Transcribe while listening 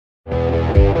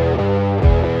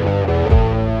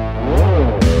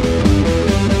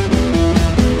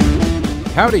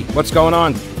Howdy, what's going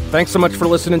on? Thanks so much for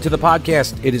listening to the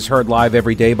podcast. It is heard live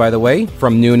every day, by the way,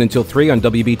 from noon until 3 on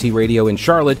WBT Radio in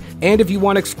Charlotte. And if you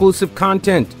want exclusive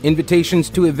content,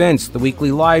 invitations to events, the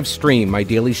weekly live stream, my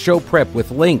daily show prep with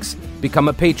links, become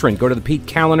a patron. Go to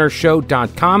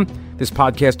thepetekallinershow.com. This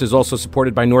podcast is also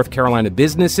supported by North Carolina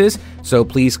businesses, so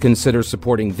please consider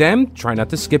supporting them. Try not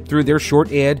to skip through their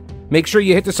short ad. Make sure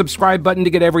you hit the subscribe button to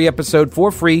get every episode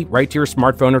for free right to your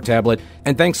smartphone or tablet.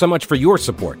 And thanks so much for your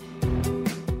support.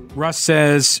 Russ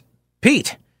says,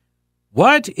 Pete,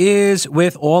 what is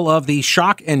with all of the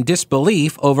shock and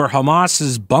disbelief over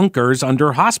Hamas's bunkers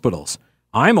under hospitals?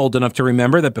 I'm old enough to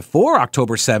remember that before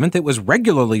October 7th, it was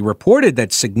regularly reported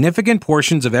that significant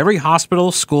portions of every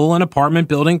hospital, school, and apartment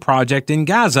building project in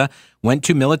Gaza went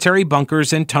to military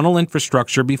bunkers and tunnel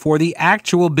infrastructure before the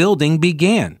actual building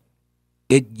began.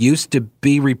 It used to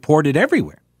be reported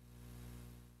everywhere.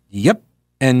 Yep,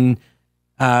 and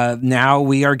now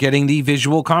we are getting the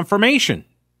visual confirmation.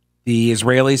 The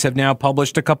Israelis have now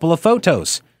published a couple of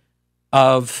photos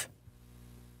of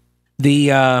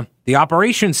the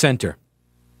operation center.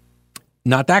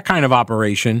 Not that kind of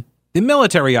operation, the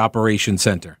military operation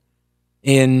center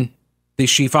in the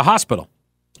Shifa hospital,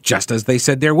 just as they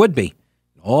said there would be.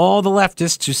 All the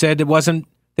leftists who said it wasn't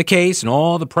the case, and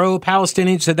all the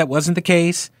pro-Palestinians said that wasn't the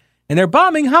case, and they're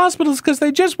bombing hospitals because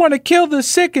they just want to kill the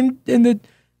sick and the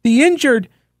injured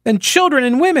and children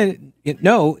and women.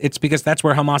 No, it's because that's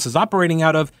where Hamas is operating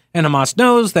out of, and Hamas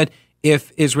knows that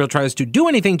if Israel tries to do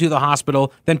anything to the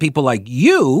hospital, then people like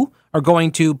you are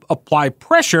going to apply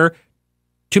pressure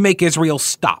to make Israel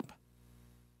stop.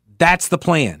 That's the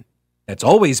plan. That's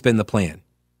always been the plan.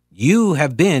 You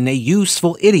have been a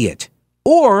useful idiot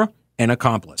or an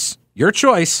accomplice. Your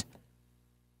choice,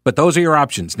 but those are your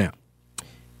options now.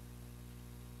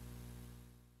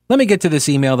 Let me get to this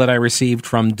email that I received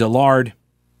from Dillard.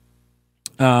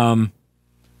 Mr.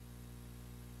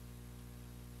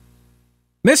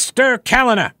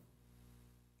 Callina.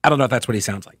 I don't know if that's what he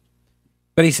sounds like.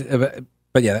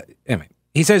 But yeah, anyway.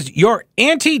 He says, your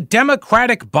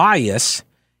anti-democratic bias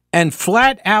and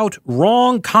flat-out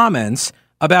wrong comments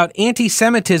about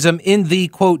anti-Semitism in the,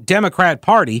 quote, Democrat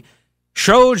Party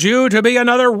shows you to be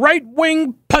another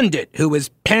right-wing pundit who is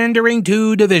pandering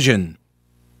to division.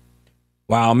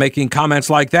 While making comments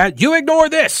like that, you ignore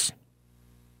this.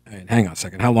 All right, hang on a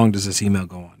second. How long does this email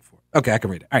go on for? Okay, I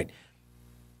can read it. All right.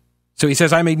 So he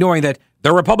says, I'm ignoring that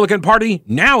the Republican Party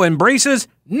now embraces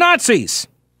Nazis.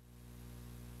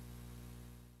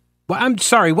 Well, I'm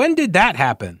sorry, when did that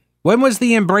happen? When was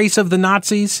the embrace of the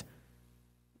Nazis?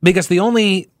 Because the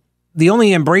only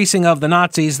embracing of the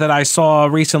Nazis that I saw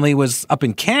recently was up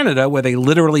in Canada, where they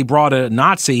literally brought a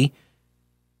Nazi.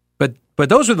 But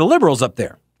those are the liberals up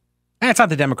there. That's not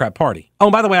the Democrat Party. Oh,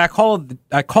 by the way, I call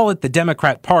it the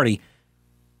Democrat Party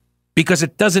because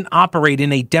it doesn't operate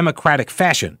in a democratic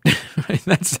fashion.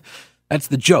 That's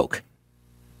the joke.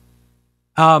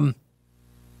 Also,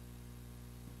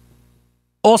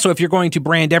 if you're going to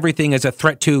brand everything as a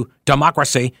threat to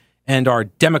democracy and our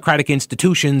democratic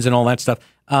institutions and all that stuff,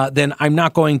 then I'm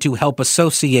not going to help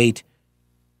associate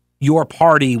your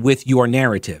party with your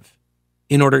narrative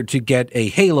in order to get a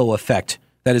halo effect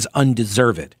that is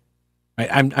undeserved. Right?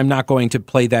 I'm not going to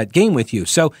play that game with you.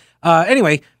 So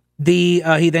anyway,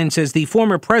 he then says the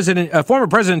former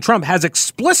President Trump has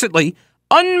explicitly,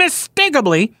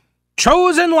 unmistakably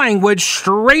chosen language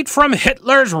straight from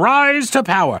Hitler's rise to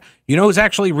power. You know who's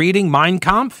actually reading Mein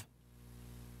Kampf?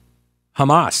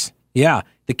 Hamas. Yeah,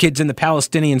 the kids in the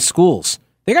Palestinian schools.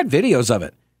 They got videos of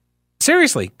it.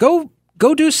 Seriously, go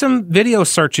do some video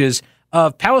searches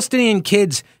of Palestinian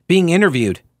kids being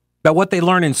interviewed about what they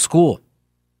learn in school.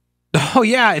 Oh,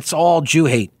 yeah, it's all Jew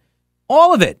hate.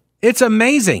 All of it. It's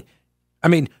amazing. I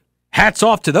mean, hats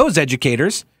off to those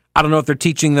educators. I don't know if they're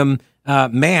teaching them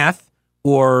math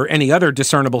or any other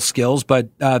discernible skills, but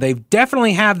they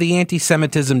definitely have the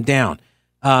anti-Semitism down.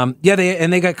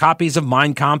 They got copies of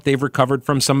Mein Kampf they've recovered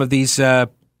from some of these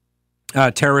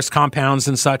terrorist compounds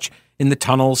and such in the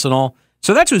tunnels and all.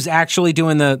 So that's who's actually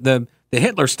doing the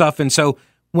Hitler stuff. And so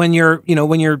when you're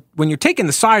taking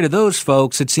the side of those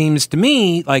folks, it seems to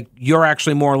me like you're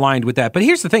actually more aligned with that. But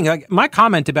here's the thing: like my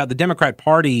comment about the Democrat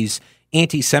Party's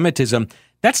anti-Semitism,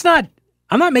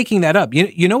 I'm not making that up.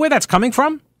 You know where that's coming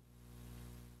from?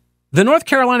 The North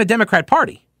Carolina Democrat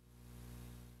Party.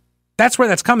 That's where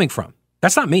that's coming from.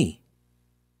 That's not me.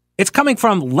 It's coming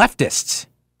from leftists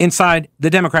inside the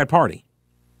Democrat Party.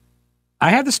 I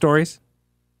have the stories.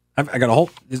 I got a whole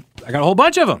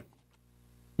bunch of them.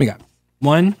 We got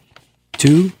 1,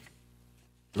 2,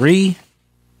 3,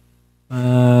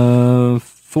 4,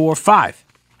 5.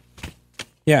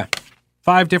 Yeah,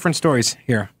 5 different stories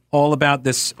here all about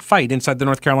this fight inside the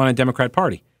North Carolina Democrat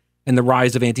Party and the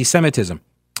rise of anti-Semitism.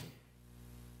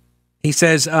 He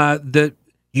says,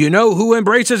 you know who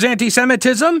embraces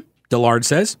anti-Semitism? Dillard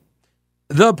says.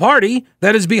 The party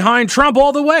that is behind Trump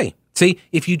all the way. See,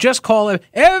 if you just call it,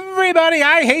 everybody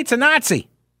I hate's a Nazi.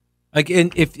 Like,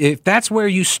 and if that's where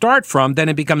you start from, then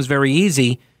it becomes very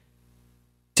easy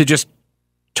to just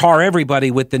tar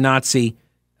everybody with the Nazi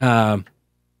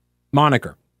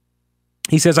moniker.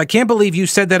 He says, I can't believe you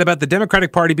said that about the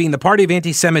Democratic Party being the party of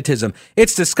anti-Semitism.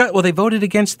 It's disgusting. Well, they voted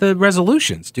against the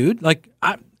resolutions, dude. Like,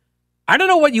 I don't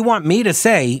know what you want me to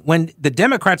say when the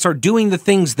Democrats are doing the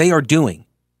things they are doing,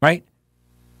 right?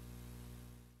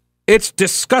 It's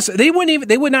disgusting. They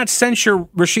would not censure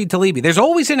Rashid Tlaib. There's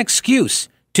always an excuse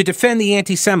to defend the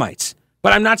anti-Semites,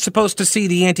 but I'm not supposed to see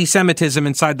the anti-Semitism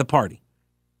inside the party.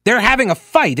 They're having a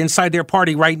fight inside their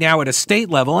party right now at a state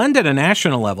level and at a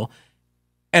national level,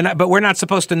 but we're not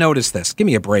supposed to notice this. Give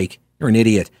me a break. You're an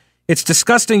idiot. It's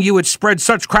disgusting you would spread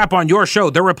such crap on your show.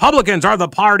 The Republicans are the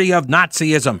party of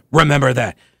Nazism. Remember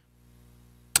that.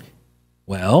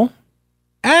 Well,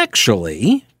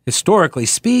 actually, historically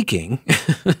speaking,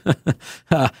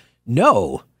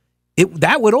 no,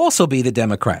 that would also be the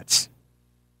Democrats.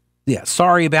 Yeah,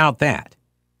 sorry about that.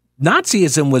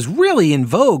 Nazism was really in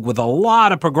vogue with a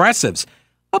lot of progressives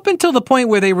up until the point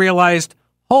where they realized,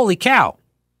 holy cow,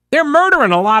 they're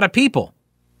murdering a lot of people.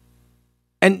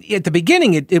 And at the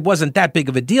beginning, it wasn't that big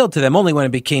of a deal to them, only when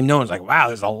it became known. It's like, wow,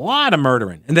 there's a lot of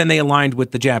murdering. And then they aligned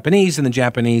with the Japanese, and the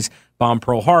Japanese bombed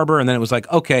Pearl Harbor, and then it was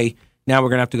like, okay, now we're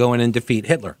going to have to go in and defeat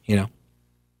Hitler, you know.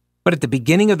 But at the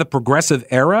beginning of the progressive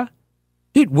era,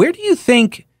 dude, where do you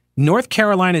think North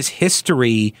Carolina's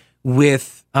history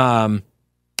with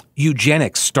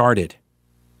eugenics started?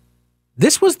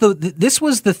 This was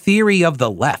the theory of the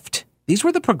left. These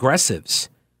were the progressives.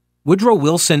 Woodrow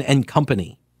Wilson and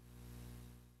company.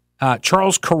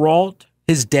 Charles Kuralt,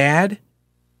 his dad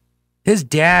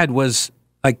was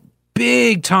like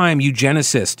big time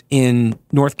eugenicist in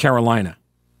North Carolina.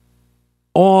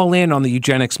 All in on the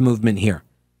eugenics movement here.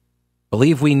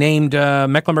 Believe we named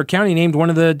Mecklenburg County named one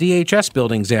of the DHS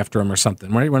buildings after him or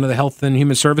something, right? One of the Health and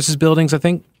Human Services buildings, I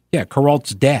think. Yeah,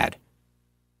 Kuralt's dad.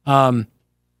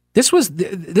 This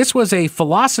was a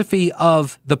philosophy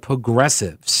of the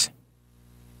progressives.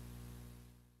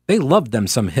 They loved them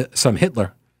some Hitler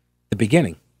at the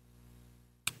beginning.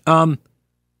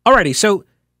 Alrighty, so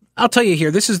I'll tell you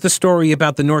here. This is the story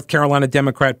about the North Carolina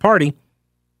Democrat Party.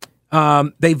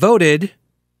 They voted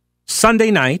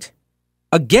Sunday night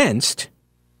against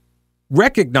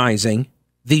recognizing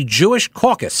the Jewish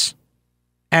Caucus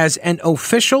as an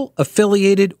official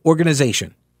affiliated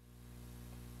organization.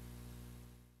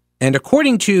 And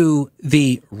according to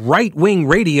the right-wing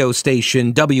radio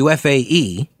station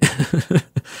WFAE,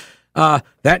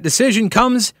 that decision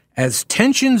comes as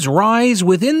tensions rise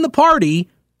within the party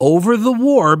over the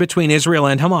war between Israel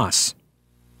and Hamas.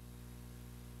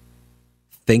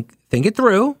 Think it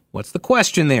through. What's the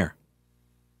question there?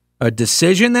 A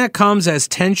decision that comes as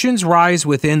tensions rise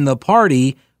within the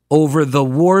party over the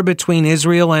war between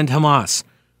Israel and Hamas.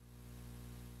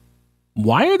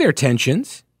 Why are there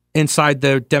tensions inside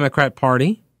the Democrat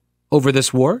Party over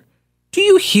this war? Do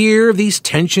you hear of these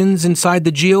tensions inside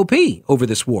the GOP over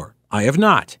this war? I have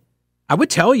not. I would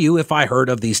tell you if I heard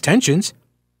of these tensions.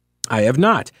 I have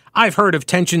not. I've heard of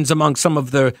tensions among some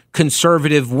of the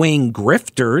conservative wing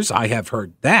grifters. I have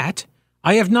heard that.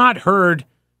 I have not heard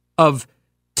of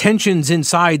tensions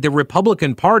inside the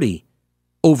Republican Party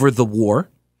over the war.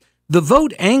 The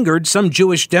vote angered some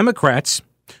Jewish Democrats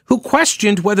who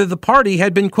questioned whether the party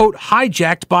had been, quote,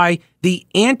 hijacked by the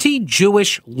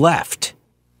anti-Jewish left.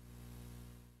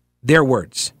 Their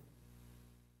words.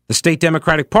 The state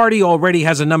Democratic Party already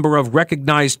has a number of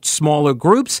recognized smaller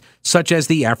groups, such as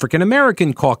the African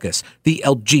American Caucus, the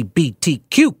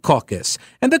LGBTQ Caucus,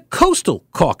 and the Coastal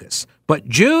Caucus. But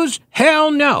Jews?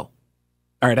 Hell no.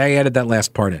 All right, I added that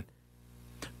last part in.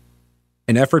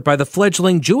 An effort by the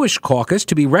fledgling Jewish Caucus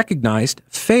to be recognized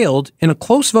failed in a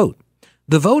close vote.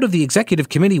 The vote of the executive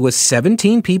committee was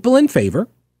 17 people in favor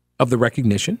of the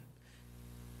recognition.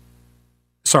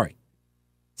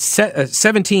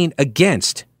 17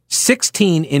 against,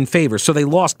 16 in favor. So they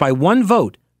lost by one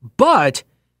vote. But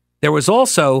there was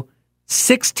also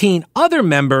 16 other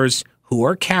members who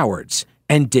are cowards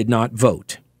and did not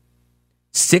vote.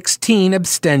 16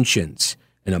 abstentions.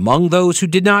 And among those who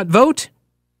did not vote,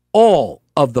 all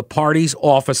of the party's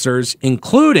officers,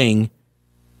 including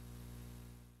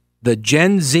the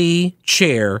Gen Z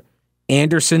chair,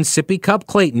 Anderson Sippy Cup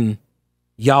Clayton,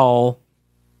 y'all,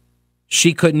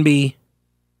 she couldn't be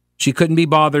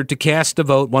bothered to cast a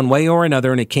vote one way or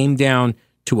another, and it came down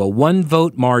to a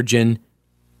 1-vote margin,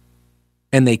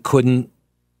 and they couldn't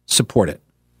support it.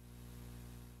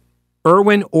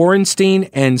 Erwin Orenstein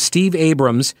and Steve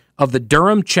Abrams of the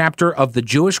Durham chapter of the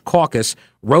Jewish Caucus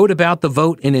wrote about the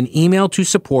vote in an email to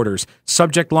supporters.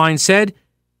 Subject line said,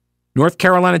 North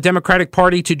Carolina Democratic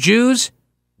Party to Jews,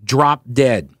 drop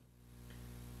dead.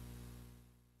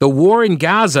 The war in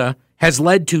Gaza has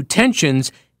led to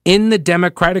tensions in the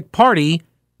Democratic Party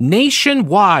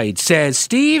nationwide, says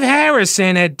Steve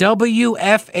Harrison at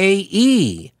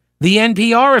WFAE, the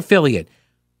NPR affiliate.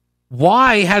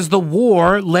 Why has the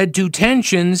war led to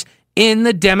tensions in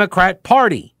the Democrat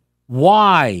Party?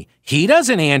 Why? He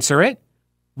doesn't answer it.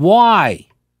 Why?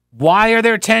 Why are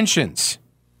there tensions?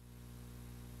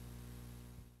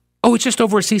 Oh, it's just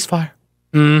over a ceasefire.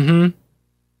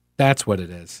 That's what it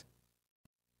is.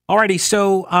 Alrighty,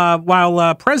 so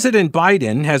while President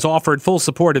Biden has offered full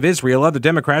support of Israel, other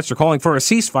Democrats are calling for a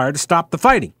ceasefire to stop the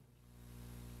fighting.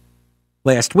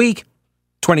 Last week,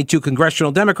 22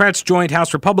 congressional Democrats joined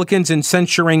House Republicans in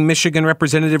censuring Michigan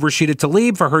Representative Rashida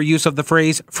Tlaib for her use of the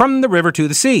phrase, from the river to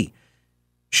the sea.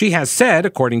 She has said,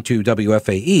 according to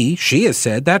WFAE, she has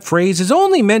said that phrase is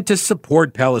only meant to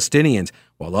support Palestinians,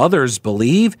 while others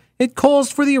believe it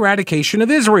calls for the eradication of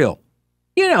Israel.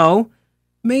 You know,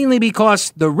 mainly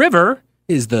because the river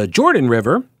is the Jordan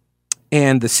River,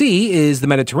 and the sea is the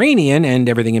Mediterranean, and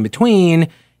everything in between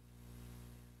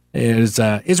is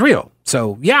Israel.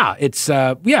 So, yeah, it's,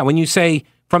 when you say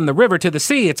from the river to the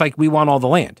sea, it's like we want all the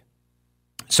land.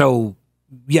 So,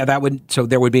 yeah,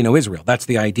 there would be no Israel. That's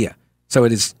the idea. So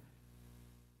it's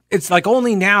like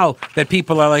only now that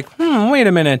people are like, wait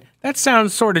a minute, that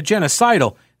sounds sort of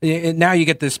genocidal. And now you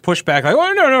get this pushback like,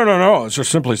 oh, no, it's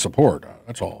just simply support.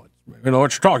 That's all. You know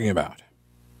what you're talking about.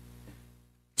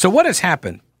 So what has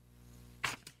happened?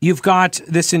 You've got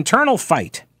this internal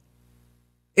fight.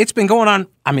 It's been going on.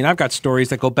 I mean, I've got stories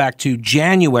that go back to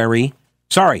July of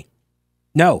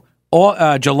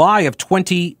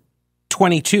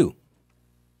 2022.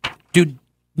 Dude,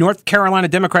 North Carolina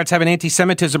Democrats have an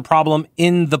anti-Semitism problem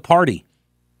in the party.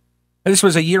 This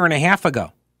was a year and a half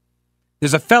ago.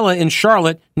 There's a fella in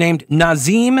Charlotte named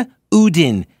Nazim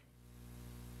Udin.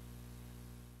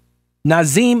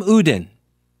 Nazim Udin.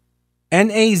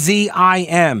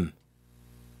 Nazim.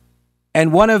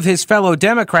 And one of his fellow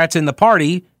Democrats in the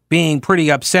party, being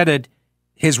pretty upset at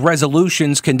his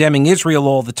resolutions condemning Israel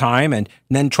all the time and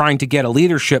then trying to get a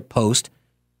leadership post,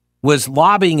 was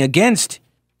lobbying against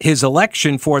his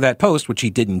election for that post, which he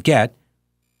didn't get.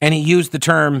 And he used the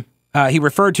term, he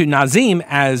referred to Nazim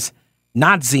as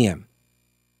Nazim.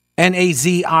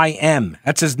 Nazim.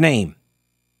 That's his name.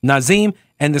 Nazim,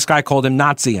 and this guy called him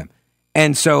Nazim.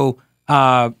 And so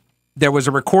there was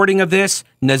a recording of this.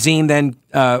 Nazim then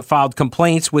filed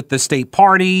complaints with the state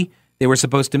party. They were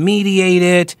supposed to mediate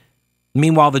it.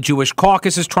 Meanwhile, the Jewish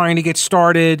Caucus is trying to get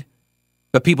started,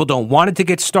 but people don't want it to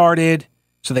get started.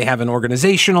 So they have an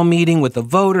organizational meeting with a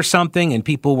vote or something, and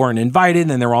people weren't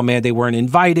invited, and they're all mad they weren't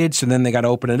invited. So then they got to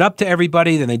open it up to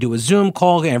everybody. Then they do a Zoom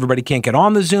call, and everybody can't get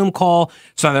on the Zoom call.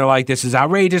 So they're like, this is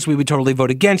outrageous. We would totally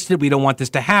vote against it. We don't want this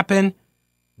to happen.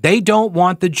 They don't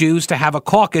want the Jews to have a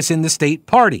caucus in the state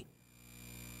party.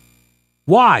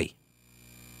 Why?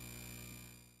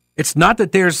 It's not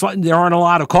that there aren't a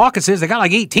lot of caucuses. They got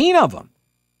like 18 of them.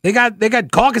 They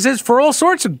got caucuses for all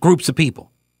sorts of groups of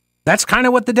people. That's kind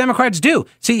of what the Democrats do.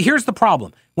 See, here's the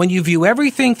problem. When you view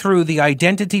everything through the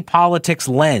identity politics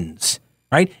lens,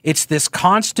 right? It's this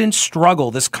constant struggle,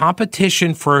 this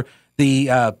competition for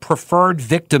the preferred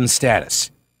victim status.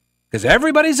 Because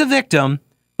everybody's a victim,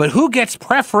 but who gets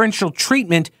preferential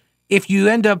treatment if you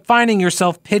end up finding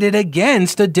yourself pitted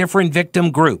against a different victim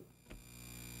group?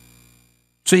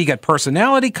 So you got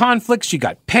personality conflicts, you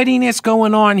got pettiness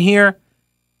going on here,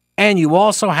 and you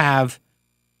also have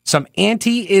some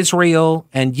anti-Israel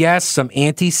and, yes, some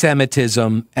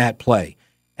anti-Semitism at play.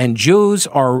 And Jews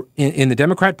are in the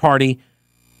Democrat Party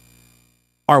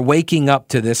are waking up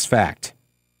to this fact.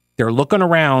 They're looking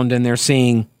around and they're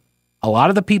seeing a lot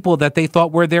of the people that they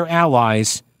thought were their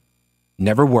allies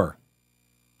never were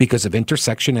because of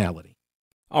intersectionality.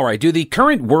 All right, do the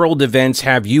current world events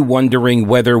have you wondering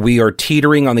whether we are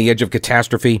teetering on the edge of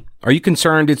catastrophe? Are you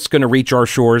concerned it's going to reach our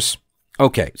shores?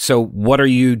 Okay, so what are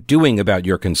you doing about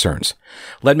your concerns?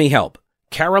 Let me help.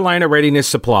 Carolina Readiness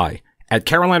Supply at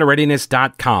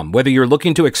carolinareadiness.com. Whether you're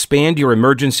looking to expand your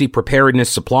emergency preparedness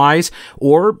supplies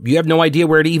or you have no idea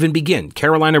where to even begin,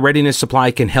 Carolina Readiness Supply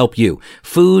can help you.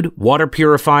 Food, water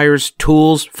purifiers,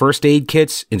 tools, first aid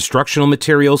kits, instructional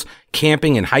materials.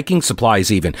 camping, and hiking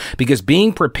supplies even, because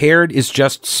being prepared is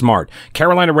just smart.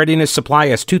 Carolina Readiness Supply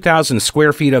has 2,000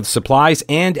 square feet of supplies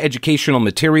and educational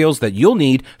materials that you'll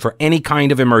need for any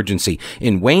kind of emergency.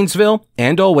 In Waynesville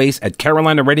and always at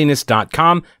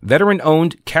carolinareadiness.com,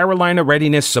 veteran-owned Carolina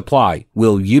Readiness Supply.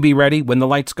 Will you be ready when the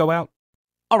lights go out?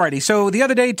 Alrighty, so the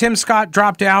other day, Tim Scott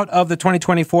dropped out of the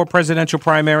 2024 presidential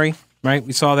primary, right?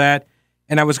 We saw that.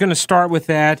 And I was going to start with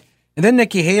that. And then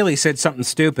Nikki Haley said something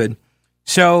stupid.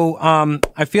 So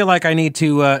I feel like I need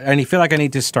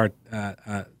to start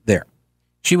there.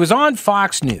 She was on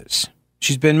Fox News.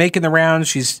 She's been making the rounds.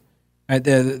 She's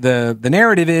the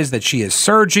narrative is that she is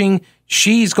surging.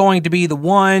 She's going to be the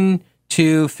one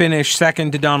to finish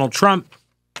second to Donald Trump.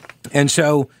 And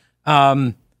so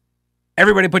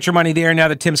everybody put your money there. Now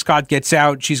that Tim Scott gets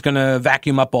out, she's going to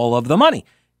vacuum up all of the money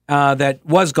that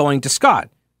was going to Scott.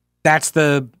 That's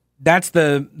the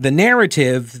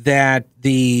narrative that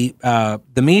the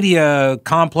media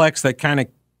complex that kind of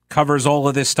covers all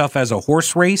of this stuff as a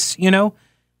horse race,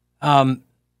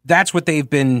 that's what they've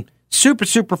been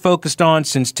super focused on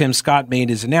since Tim Scott made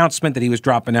his announcement that he was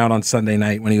dropping out on Sunday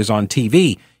night when he was on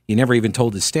TV. He never even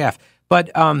told his staff.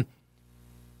 But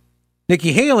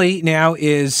Nikki Haley now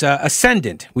is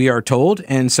ascendant, we are told,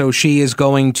 and so she is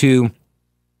going to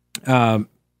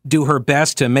do her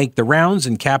best to make the rounds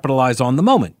and capitalize on the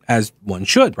moment, as one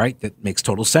should, right? That makes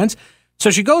total sense. So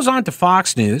she goes on to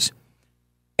Fox News,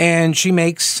 and she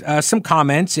makes some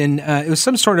comments, and it was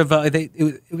some sort of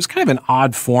it was kind of an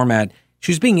odd format.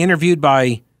 She was being interviewed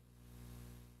by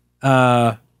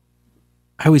I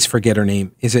always forget her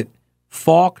name. Is it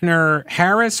Faulkner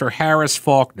Harris or Harris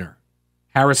Faulkner?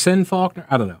 Harrison Faulkner?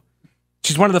 I don't know.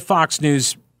 She's one of the Fox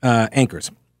News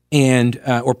anchors and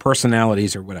or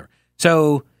personalities or whatever.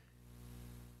 So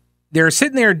they're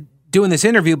sitting there doing this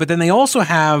interview, but then they also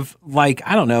have 8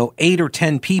 or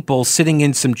 10 people sitting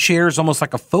in some chairs, almost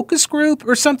like a focus group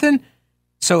or something.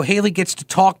 So Haley gets to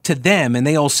talk to them, and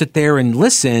they all sit there and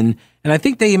listen. And I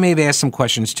think they may have asked some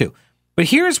questions too. But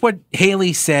here's what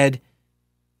Haley said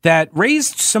that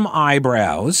raised some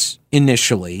eyebrows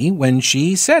initially when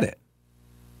she said it.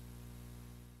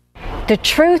 The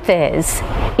truth is,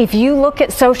 if you look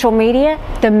at social media,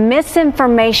 the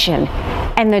misinformation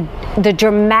and the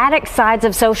dramatic sides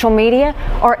of social media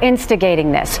are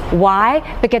instigating this. Why?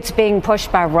 Because it's being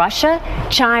pushed by Russia,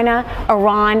 China,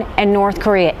 Iran, and North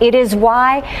Korea. It is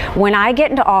why when I get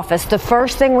into office, the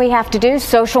first thing we have to do,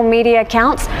 social media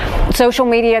accounts, social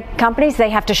media companies,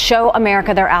 they have to show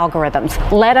America their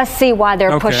algorithms. Let us see why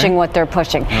they're pushing what they're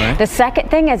pushing. Right. The second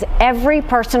thing is every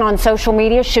person on social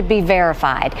media should be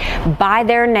verified by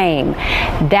their name.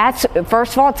 That's,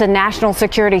 first of all, it's a national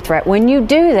security threat. When you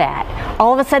do that,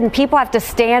 all of a sudden people have to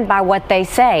stand by what they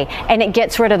say, and it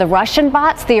gets rid of the Russian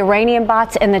bots, the Iranian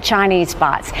bots, and the Chinese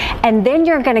bots. And then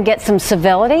you're going to get some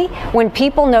civility when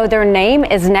people know their name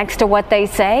is next to what they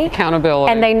say.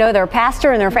 Accountability. And they know their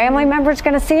pastor and their family member is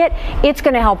going to see it. It's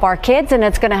going to help our kids, and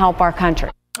it's going to help our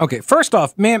country. Okay, first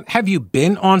off, ma'am, have you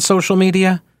been on social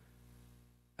media?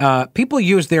 People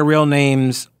use their real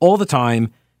names all the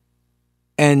time,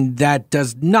 and that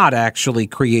does not actually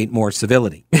create more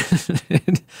civility.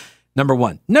 Number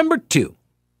one. Number two,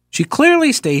 she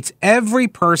clearly states every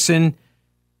person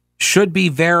should be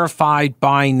verified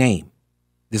by name.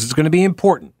 This is going to be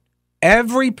important.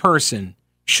 Every person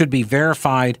should be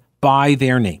verified by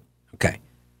their name. Okay.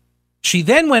 She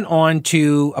then went on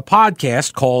to a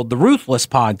podcast called The Ruthless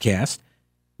Podcast,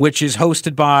 which is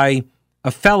hosted by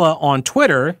a fella on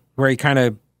Twitter, where he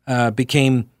kind of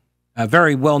became a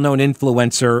very well-known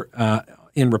influencer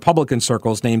in Republican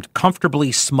circles named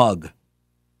Comfortably Smug.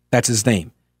 That's his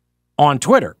name. On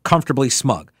Twitter, Comfortably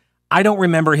Smug. I don't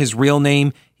remember his real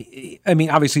name. I mean,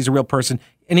 obviously he's a real person,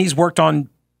 and he's worked on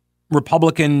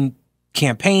Republican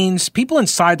campaigns. People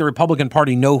inside the Republican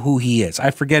Party know who he is.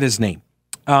 I forget his name.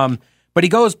 But he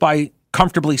goes by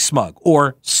Comfortably Smug,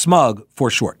 or Smug for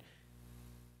short.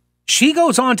 She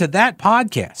goes on to that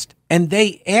podcast, and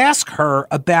they ask her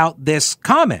about this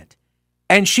comment,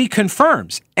 and she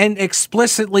confirms and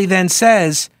explicitly then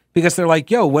says, because they're like,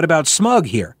 yo, what about Smug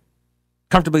here?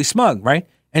 Comfortably Smug, right?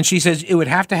 And she says it would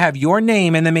have to have your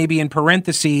name and then maybe in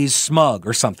parentheses Smug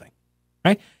or something,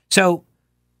 right? So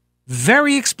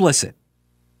very explicit,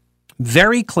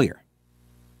 very clear.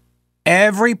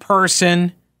 Every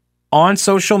person on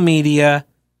social media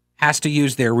has to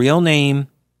use their real name,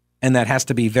 and that has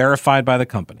to be verified by the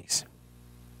companies.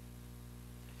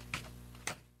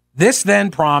 This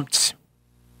then prompts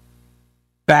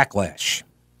backlash,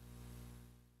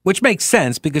 which makes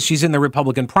sense because she's in the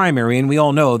Republican primary, and we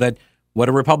all know that what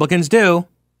do Republicans do?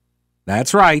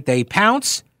 That's right, they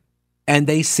pounce and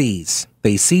they seize.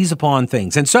 They seize upon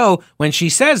things. And so when she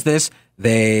says this,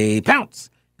 they pounce.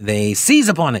 They seize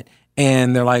upon it.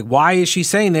 And they're like, why is she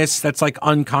saying this? That's like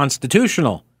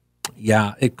unconstitutional.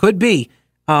 Yeah, it could be.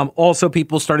 Also,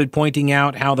 people started pointing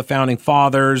out how the founding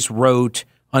fathers wrote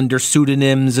under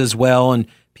pseudonyms as well. And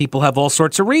people have all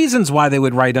sorts of reasons why they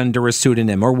would write under a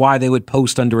pseudonym or why they would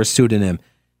post under a pseudonym.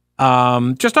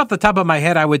 Just off the top of my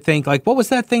head, I would think, like, what was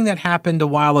that thing that happened a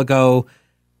while ago?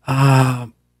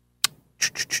 Oh,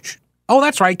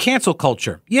 that's right. Cancel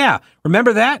culture. Yeah.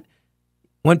 Remember that?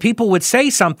 When people would say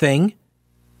something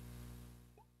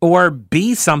or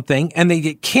be something and they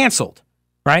get canceled,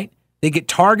 right? They get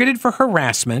targeted for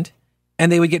harassment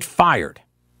and they would get fired.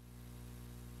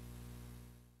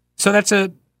 So that's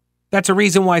a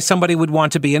reason why somebody would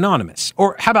want to be anonymous.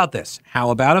 Or how about this?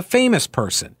 How about a famous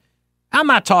person? I'm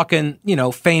not talking,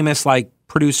 famous like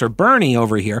producer Bernie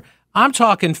over here. I'm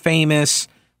talking famous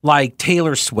like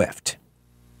Taylor Swift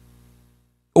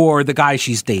or the guy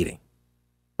she's dating,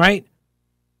 right?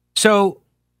 So,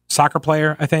 soccer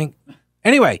player, I think.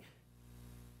 Anyway,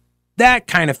 that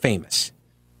kind of famous.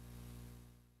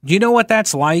 Do you know what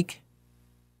that's like?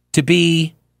 To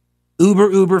be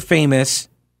uber famous.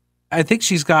 I think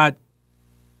she's got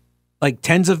like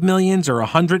tens of millions or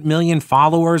 100 million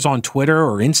followers on Twitter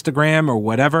or Instagram or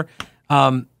whatever.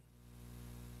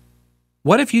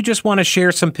 What if you just want to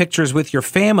share some pictures with your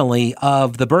family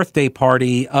of the birthday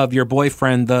party of your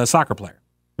boyfriend, the soccer player,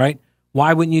 right?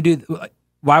 Why wouldn't you do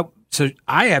why? So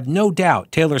I have no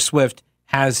doubt Taylor Swift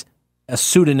has a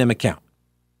pseudonym account.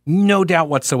 No doubt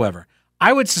whatsoever.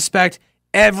 I would suspect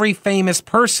every famous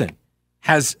person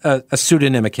has a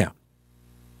pseudonym account.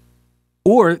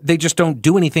 Or they just don't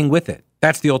do anything with it.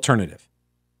 That's the alternative,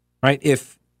 right?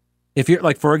 If you're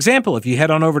like, for example, if you head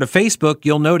on over to Facebook,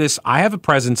 you'll notice I have a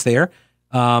presence there.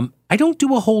 I don't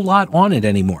do a whole lot on it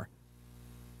anymore.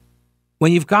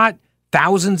 When you've got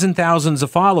thousands and thousands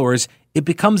of followers, it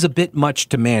becomes a bit much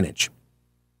to manage.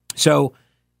 So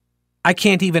I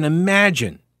can't even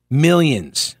imagine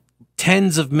millions,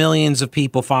 tens of millions of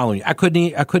people following you. I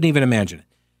couldn't even imagine it.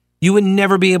 You would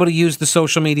never be able to use the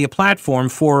social media platform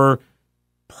for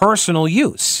personal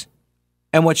use.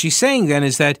 And what she's saying then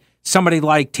is that somebody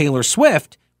like Taylor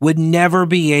Swift would never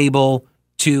be able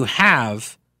to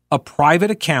have a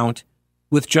private account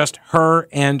with just her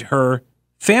and her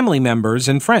family members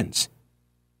and friends.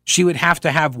 She would have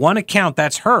to have one account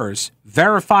that's hers,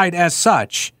 verified as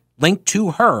such, linked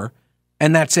to her,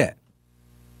 and that's it.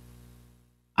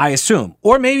 I assume.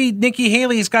 Or maybe Nikki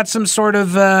Haley's got some sort of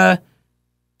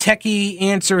techie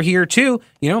answer here too.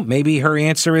 Maybe her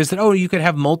answer is that, you could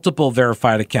have multiple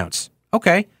verified accounts.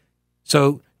 Okay.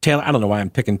 So Taylor, I don't know why I'm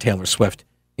picking Taylor Swift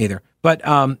either, but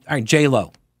all right,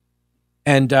 J-Lo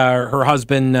and her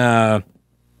husband.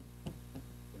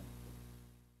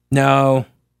 No,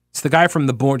 it's the guy from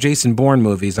the Jason Bourne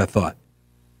movies. I thought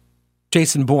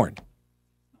Jason Bourne,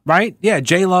 right? Yeah,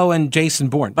 J-Lo and Jason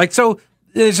Bourne. Like, so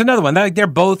there's another one. They're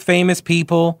both famous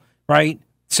people, right?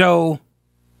 So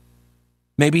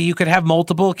maybe you could have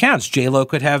multiple accounts. J-Lo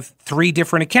could have 3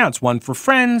 different accounts, one for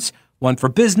friends, one for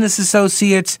business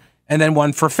associates, and then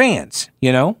one for fans,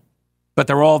 But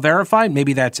they're all verified.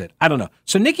 Maybe that's it. I don't know.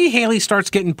 So Nikki Haley starts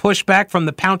getting pushback from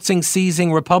the pouncing,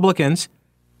 seizing Republicans.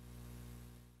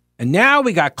 And now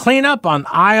we got cleanup on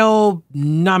aisle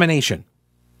nomination.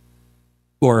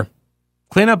 Or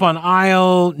cleanup on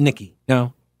aisle Nikki.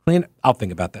 No, I'll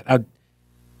think about that.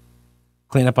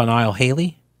 Clean up on aisle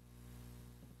Haley.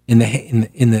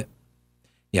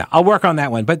 Yeah, I'll work on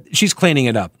that one. But she's cleaning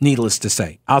it up, needless to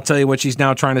say. I'll tell you what she's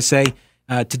now trying to say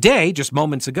today, just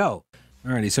moments ago.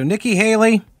 Alrighty, so Nikki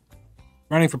Haley,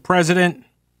 running for president,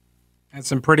 had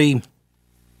some pretty...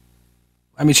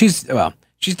 she's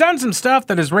done some stuff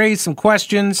that has raised some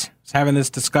questions. I was having this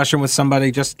discussion with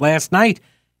somebody just last night,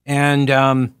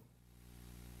 and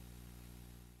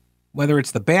whether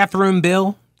it's the bathroom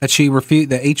bill that she refused,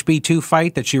 the HB2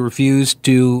 fight that she refused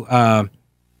to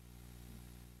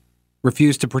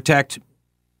protect,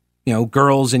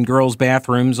 girls in girls'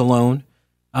 bathrooms alone.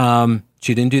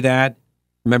 She didn't do that.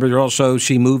 Remember, also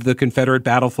she moved the Confederate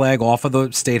battle flag off of the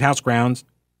State House grounds.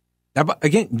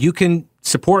 Again, you can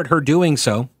support her doing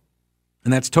so,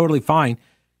 and that's totally fine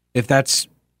if that's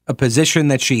a position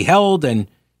that she held and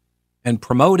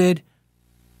promoted.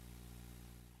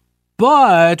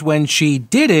 But when she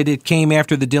did it, it came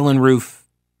after the Dylan Roof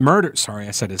murder. Sorry,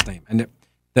 I said his name. And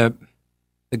the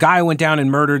guy who went down and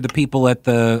murdered the people at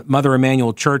the Mother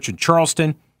Emanuel Church in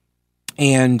Charleston,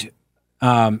 and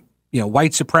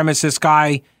white supremacist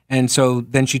guy. And so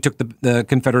then she took the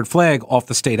Confederate flag off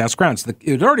the State House grounds. It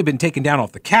had already been taken down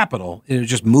off the Capitol. It had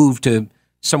just moved to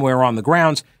somewhere on the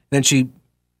grounds. Then she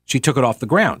She took it off the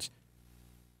grounds.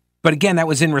 But again, that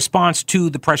was in response to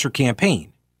the pressure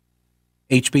campaign.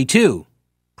 HB2,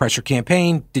 pressure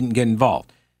campaign, didn't get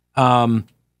involved. And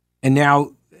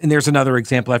there's another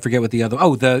example. I forget what the other.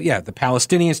 The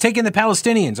Palestinians, taking the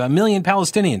Palestinians, 1 million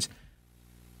Palestinians.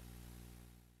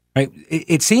 Right?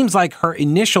 It seems like her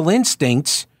initial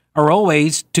instincts are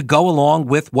always to go along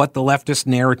with what the leftist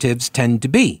narratives tend to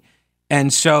be.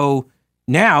 And so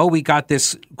now we got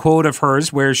this quote of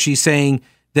hers where she's saying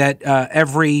that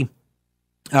every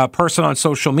person on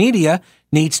social media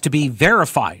needs to be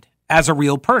verified as a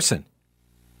real person.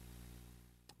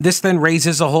 This then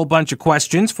raises a whole bunch of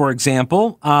questions. For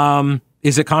example,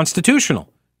 is it constitutional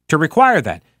to require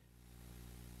that?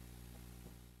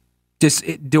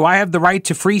 Do I have the right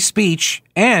to free speech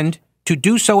and to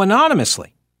do so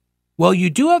anonymously? Well, you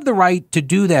do have the right to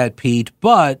do that, Pete,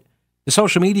 but the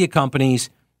social media companies,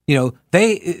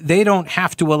 they don't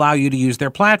have to allow you to use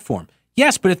their platform.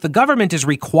 Yes, but if the government is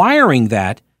requiring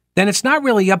that, then it's not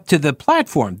really up to the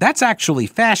platform. That's actually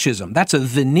fascism. That's a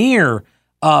veneer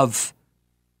of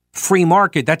free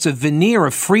market. That's a veneer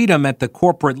of freedom at the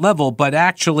corporate level, but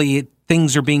actually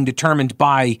things are being determined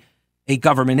by a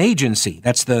government agency.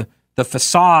 That's the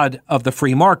facade of the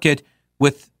free market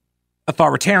with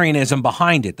authoritarianism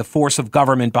behind it, the force of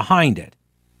government behind it.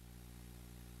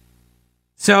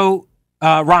 So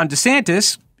Ron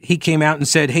DeSantis, he came out and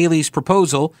said Haley's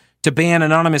proposal to ban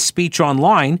anonymous speech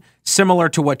online, similar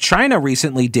to what China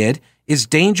recently did, is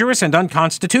dangerous and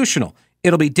unconstitutional.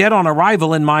 It'll be dead on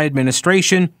arrival in my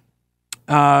administration.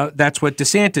 That's what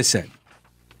DeSantis said.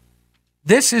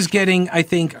 This is getting, I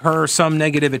think, her some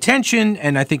negative attention,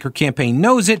 and I think her campaign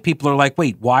knows it. People are like,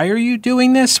 wait, why are you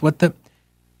doing this?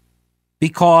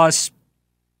 Because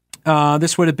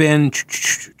this would have been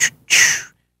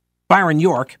Byron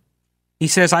York. He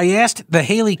says, I asked the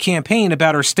Haley campaign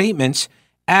about her statements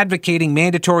advocating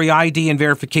mandatory ID and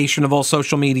verification of all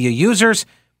social media users.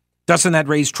 Doesn't that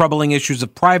raise troubling issues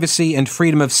of privacy and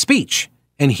freedom of speech?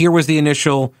 And here was the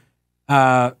initial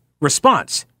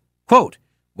response. Quote,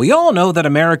 we all know that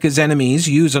America's enemies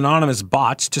use anonymous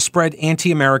bots to spread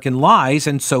anti-American lies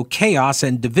and sow chaos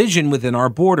and division within our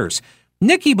borders.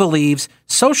 Nikki believes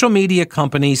social media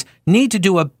companies need to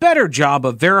do a better job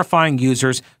of verifying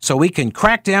users so we can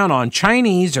crack down on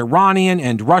Chinese, Iranian,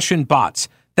 and Russian bots.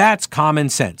 That's common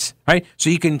sense, right? So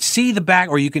you can see the back,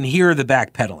 or you can hear the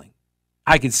backpedaling.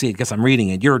 I can see it because I'm reading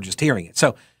it. You're just hearing it.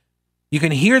 So you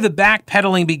can hear the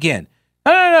backpedaling begin.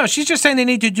 No. She's just saying they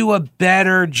need to do a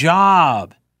better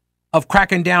job of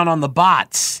cracking down on the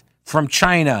bots from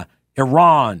China,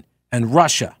 Iran, and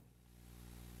Russia.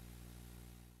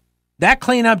 That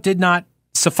cleanup did not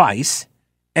suffice.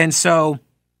 And so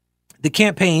the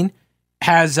campaign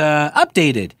has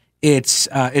updated its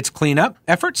cleanup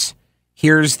efforts.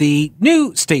 Here's the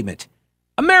new statement.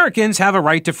 Americans have a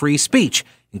right to free speech,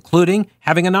 including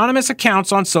having anonymous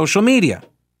accounts on social media.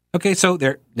 Okay, so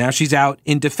now she's out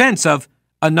in defense of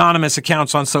anonymous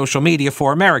accounts on social media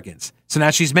for Americans. So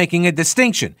now she's making a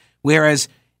distinction, whereas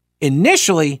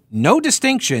initially, no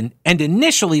distinction, and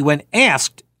initially when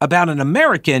asked about an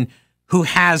American who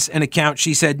has an account,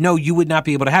 she said, no, you would not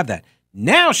be able to have that.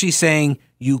 Now she's saying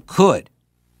you could.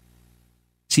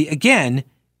 See, again,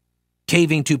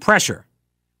 caving to pressure.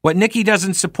 What Nikki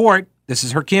doesn't support, this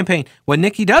is her campaign, what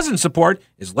Nikki doesn't support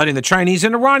is letting the Chinese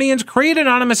and Iranians create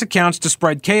anonymous accounts to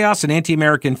spread chaos and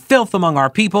anti-American filth among our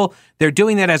people. They're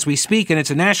doing that as we speak, and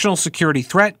it's a national security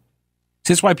threat.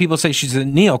 This is why people say she's a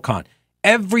neocon.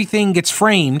 Everything gets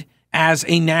framed as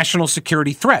a national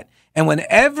security threat. And when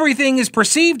everything is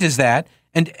perceived as that,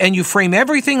 and you frame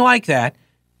everything like that,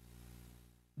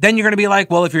 then you're going to be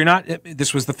like, well, if you're not,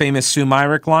 this was the famous Sue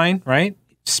Myrick line, right?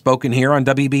 Spoken here on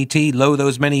WBT,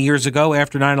 those many years ago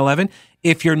after 9/11.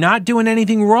 If you're not doing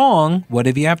anything wrong, what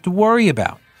do you have to worry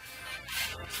about?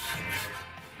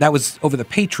 That was over the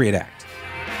Patriot Act.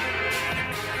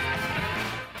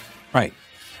 Right.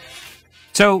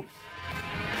 So,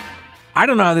 I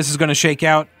don't know how this is going to shake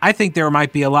out. I think there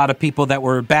might be a lot of people that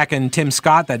were backing Tim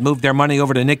Scott that moved their money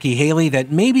over to Nikki Haley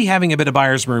that may be having a bit of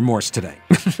buyer's remorse today.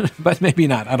 But maybe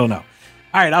not. I don't know.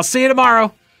 All right, I'll see you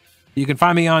tomorrow. You can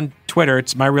find me on Twitter.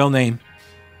 It's my real name.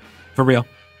 For real. All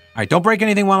right, don't break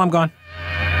anything while I'm gone.